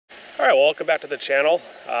All right, well, welcome back to the channel.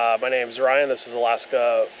 My name is Ryan. This is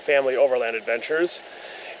Alaska Family Overland Adventures.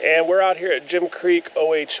 And we're out here at Knik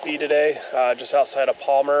OHV today, just outside of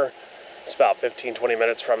Palmer. It's about 15-20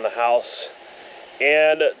 minutes from the house.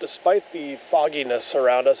 And despite the fogginess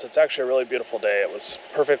around us, it's actually a really beautiful day. It was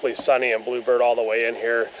perfectly sunny and bluebird all the way in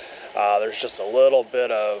here. There's just a little bit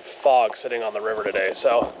of fog sitting on the river today.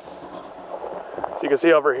 So you can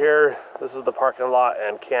see over here, this is the parking lot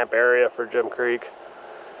and camp area for Knik.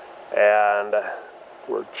 And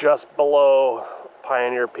we're just below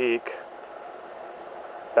Pioneer Peak.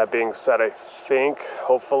 That being said, I think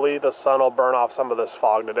hopefully the sun will burn off some of this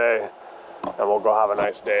fog today and we'll go have a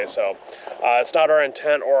nice day. So it's not our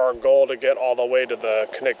intent or our goal to get all the way to the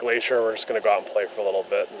Knik Glacier. We're just gonna go out and play for a little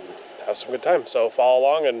bit and have some good time. So follow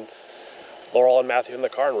along, and Laurel and Matthew in the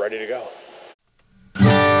car and ready to go.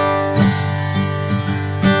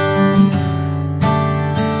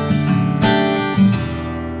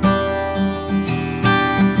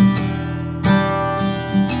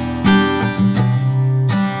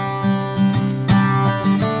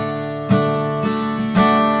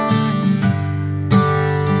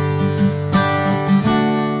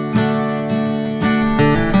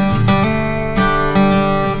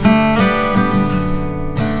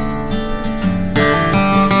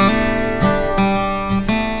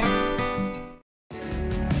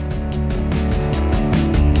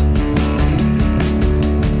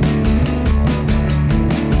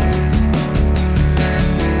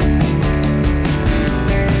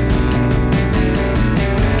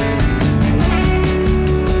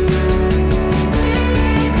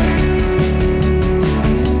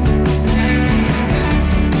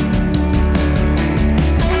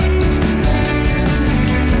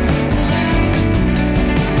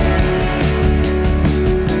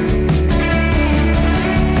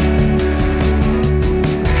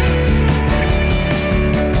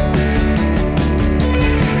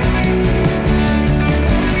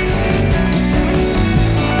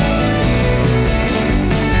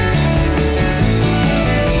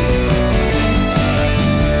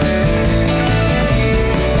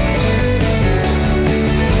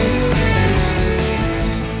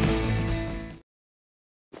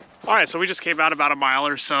 All right, so we just came out about a mile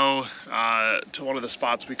or so to one of the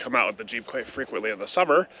spots we come out with the Jeep quite frequently in the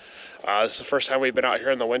summer. This is the first time we've been out here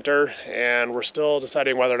in the winter, and we're still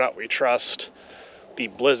deciding whether or not we trust the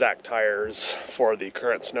Blizzak tires for the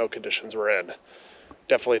current snow conditions we're in.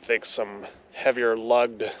 Definitely think some heavier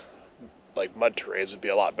lugged, like mud terrains would be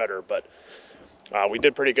a lot better, but we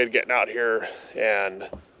did pretty good getting out here, and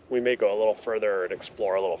we may go a little further and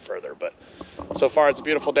explore a little further. But so far it's a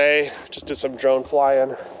beautiful day. Just did some drone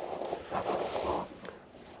flying.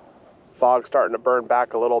 Fog starting to burn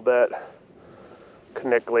back a little bit.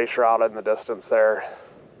 Knik Glacier out in the distance there.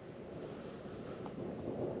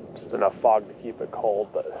 Just enough fog to keep it cold,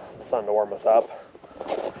 but sun to warm us up.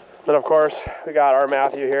 Then of course, we got our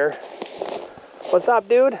Matthew here. What's up,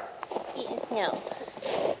 dude? Eating snow.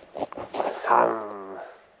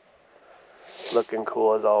 Looking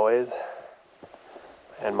cool as always.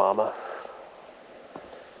 And Mama.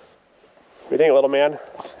 What do you think, little man?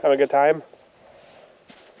 Having a good time?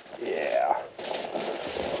 Yeah.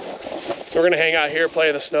 So we're gonna hang out here, play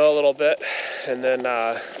in the snow a little bit, and then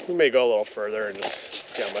we may go a little further and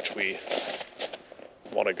just see how much we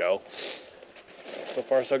want to go. So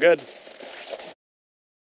far, so good.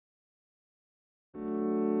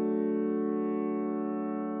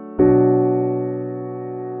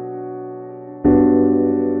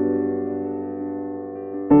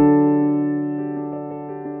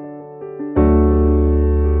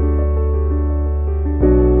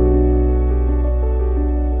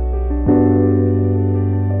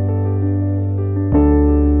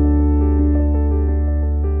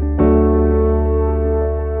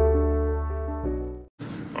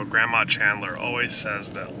 Grandma Chandler always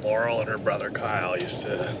says that Laurel and her brother Kyle used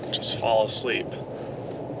to just fall asleep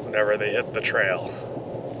whenever they hit the trail.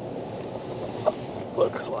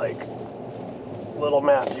 Looks like little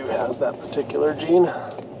Matthew has that particular gene.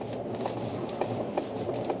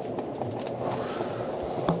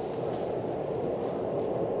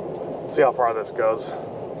 See how far this goes,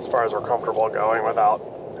 as far as we're comfortable going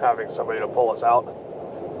without having somebody to pull us out.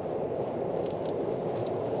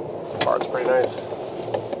 So far it's pretty nice.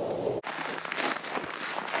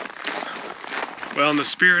 Well, in the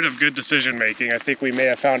spirit of good decision making, I think we may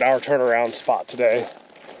have found our turnaround spot today.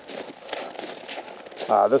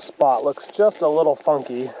 This spot looks just a little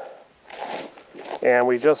funky, and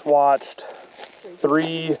we just watched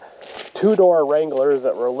 3 two-door Wranglers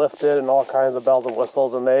that were lifted and all kinds of bells and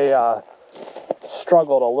whistles, and they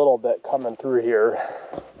struggled a little bit coming through here.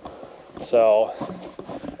 So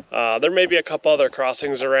There may be a couple other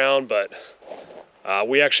crossings around, but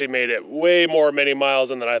we actually made it way many miles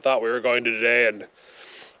than I thought we were going to today, and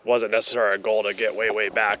wasn't necessarily a goal to get way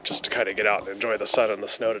back, just to kind of get out and enjoy the sun and the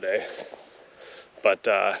snow today. But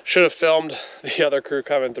should have filmed the other crew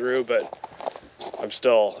coming through, but I'm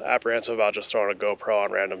still apprehensive about just throwing a GoPro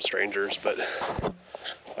on random strangers. But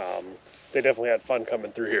they definitely had fun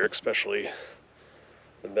coming through here, especially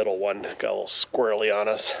the middle one got a little squirrely on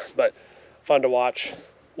us, but fun to watch.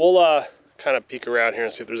 We'll kind of peek around here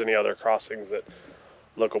and see if there's any other crossings that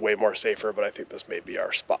look way more safer, but I think this may be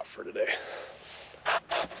our spot for today.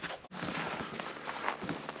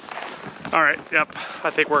 All right, yep,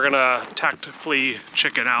 I think we're gonna tactfully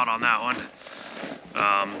chicken out on that one.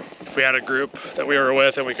 If we had a group that we were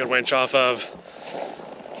with and we could winch off of,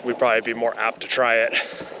 we'd probably be more apt to try it.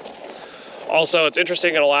 Also, it's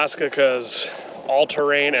interesting in Alaska because all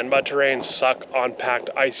terrain and mud terrain suck on packed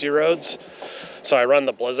icy roads. So I run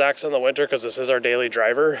the Blizzaks in the winter because this is our daily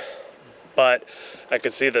driver, but I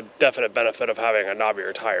could see the definite benefit of having a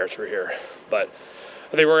knobbier tire through here. But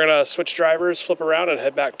I think we're gonna switch drivers, flip around, and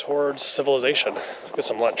head back towards civilization, get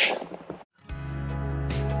some lunch.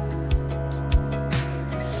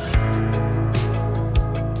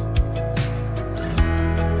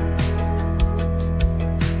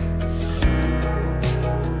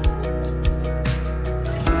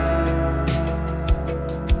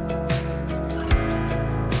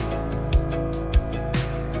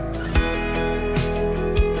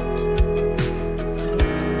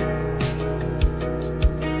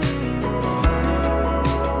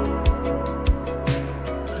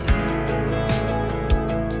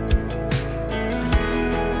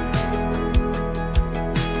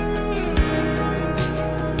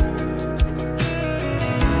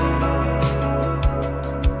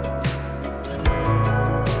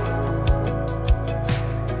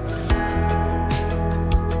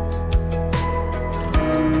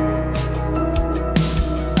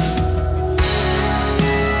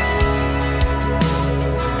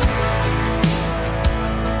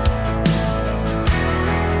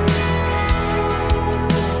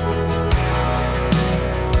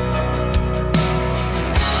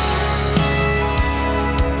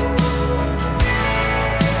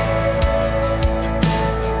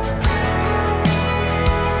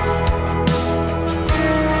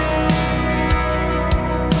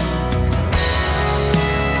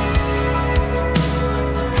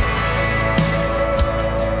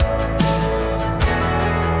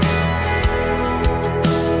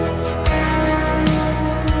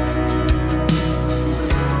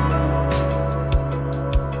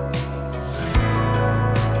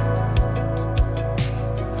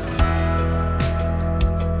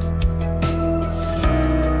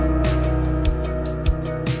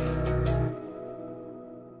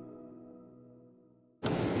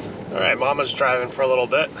 Mama's driving for a little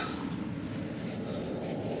bit.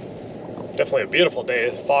 Definitely a beautiful day.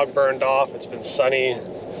 The fog burned off. It's been sunny.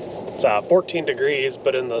 It's 14 degrees,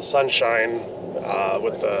 but in the sunshine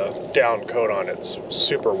with the down coat on, it's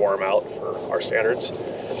super warm out for our standards.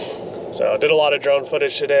 So I did a lot of drone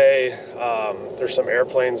footage today. There's some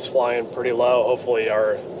airplanes flying pretty low. Hopefully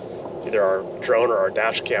either our drone or our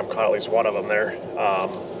dash cam caught at least one of them there.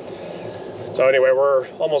 So anyway, we're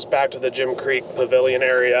almost back to the Jim Creek Pavilion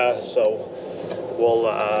area, so we'll,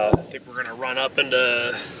 I think we're gonna run up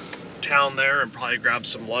into town there and probably grab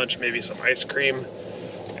some lunch, maybe some ice cream,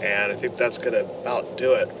 and I think that's gonna about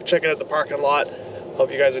do it. Check it at the parking lot.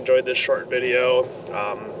 Hope you guys enjoyed this short video.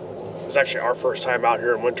 It's actually our first time out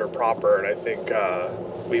here in winter proper, and I think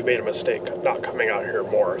we made a mistake not coming out here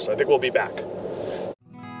more, so I think we'll be back.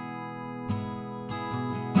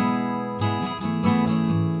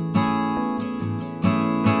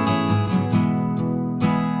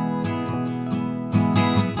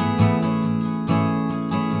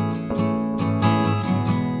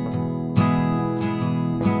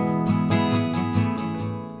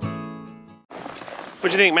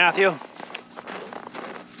 What'd you think, Matthew?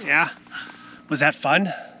 Yeah? Was that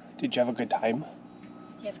fun? Did you have a good time?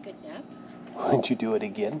 Did you have a good nap? Would you do it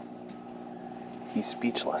again? He's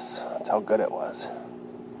speechless. That's how good it was.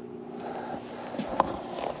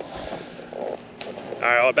 All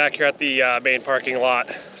right, well, back here at the main parking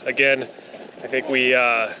lot. Again, I think we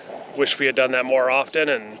wish we had done that more often,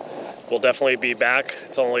 and we'll definitely be back.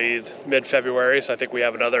 It's only mid-February, so I think we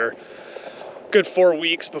have another good 4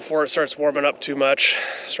 weeks before it starts warming up too much.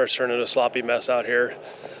 Starts turning into a sloppy mess out here.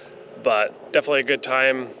 But definitely a good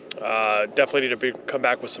time. Definitely need to come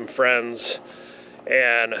back with some friends,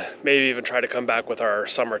 and maybe even try to come back with our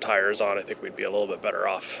summer tires on. I think we'd be a little bit better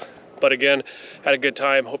off But again, had a good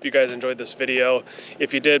time. Hope you guys enjoyed this video.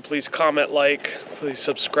 If you did, please comment, like, please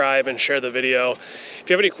subscribe, and share the video. If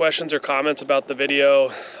you have any questions or comments about the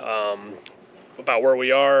video, about where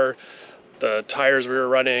we are, the tires we were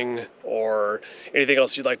running, or anything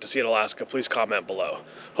else you'd like to see in Alaska, please comment below.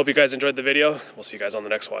 Hope you guys enjoyed the video. We'll see you guys on the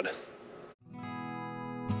next one.